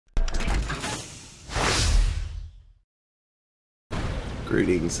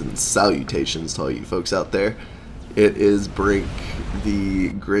Greetings and salutations to all you folks out there. It is Brink, the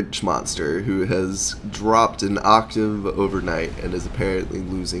Grinch monster, who has dropped an octave overnight and is apparently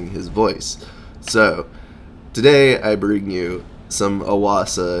losing his voice. So, today I bring you some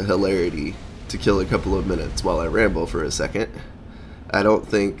Awhassa hilarity to kill a couple of minutes while I ramble for a second. I don't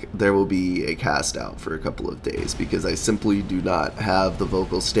think there will be a cast out for a couple of days because I simply do not have the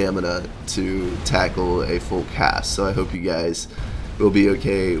vocal stamina to tackle a full cast, so I hope you guys will be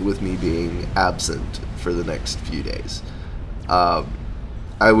okay with me being absent for the next few days.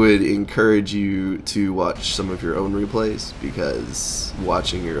 I would encourage you to watch some of your own replays because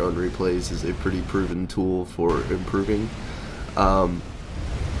watching your own replays is a pretty proven tool for improving.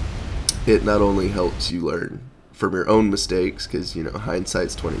 It not only helps you learn from your own mistakes because, you know,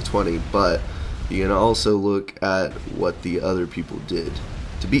 hindsight's 20/20, but you can also look at what the other people did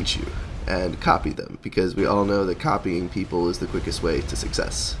to beat you and copy them, because we all know that copying people is the quickest way to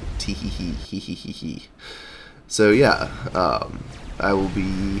success. Tee-hee-hee-hee-hee-hee. So yeah, I will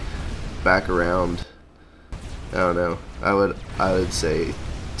be back around, I don't know, I would say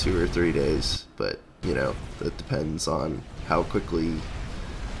 2 or 3 days, but you know, that depends on how quickly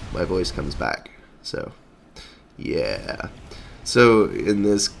my voice comes back. So yeah. So in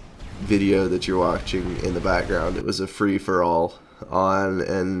this video that you're watching in the background, it was a free-for-all on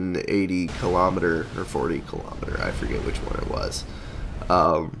an 80 kilometer or 40 kilometer, I forget which one it was,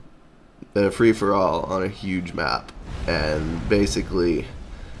 a free-for-all on a huge map, and basically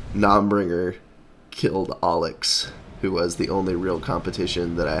Nombringer killed Alex, who was the only real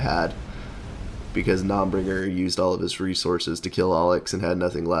competition that I had, because Nombringer used all of his resources to kill Alex and had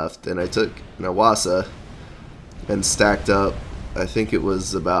nothing left, and I took an Awhassa and stacked up, I think it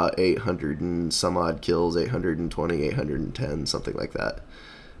was about 800 and some odd kills, 820, 810, something like that.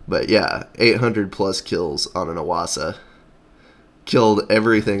 But yeah, 800 plus kills on an Awhassa. Killed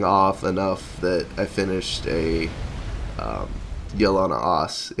everything off enough that I finished a Yell on a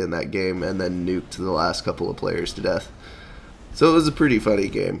Oss in that game and then nuked the last couple of players to death. So it was a pretty funny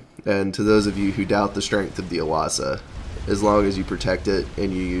game. And to those of you who doubt the strength of the Awhassa, as long as you protect it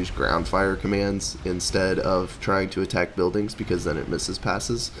and you use ground fire commands instead of trying to attack buildings, because then it misses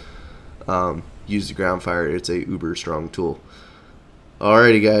passes, use the ground fire. It's a uber strong tool.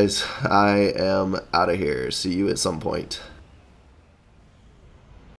 Alrighty guys, I am out of here. See you at some point.